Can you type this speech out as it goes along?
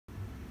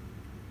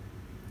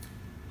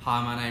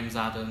Hi, my name's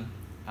Adam.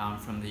 I'm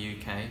from the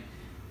UK.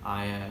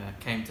 I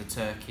came to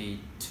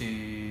Turkey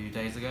 2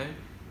 days ago,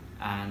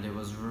 and it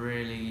was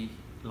really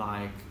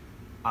like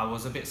I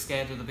was a bit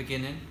scared at the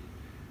beginning,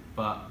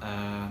 but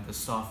the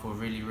staff were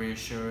really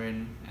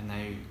reassuring, and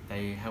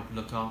they helped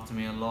look after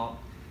me a lot.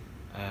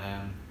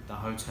 The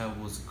hotel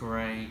was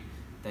great.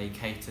 They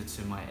catered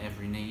to my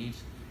every need.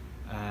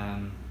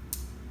 Um,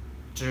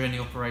 During the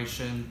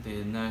operation,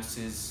 the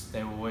nurses,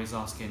 they were always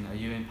asking, "Are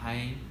you in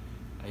pain?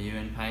 Are you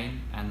in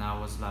pain?" And I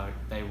was like,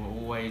 they were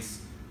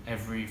always,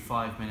 every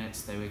 5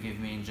 minutes, they would give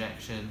me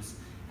injections,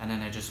 and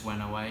then they just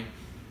went away.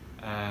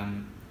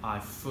 I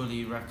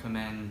fully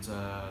recommend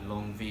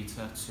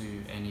Longevita to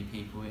any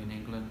people in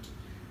England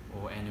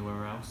or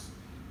anywhere else.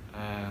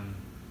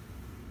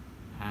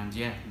 And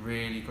yeah,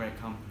 really great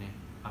company.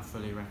 I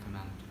fully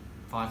recommend.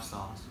 5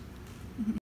 stars.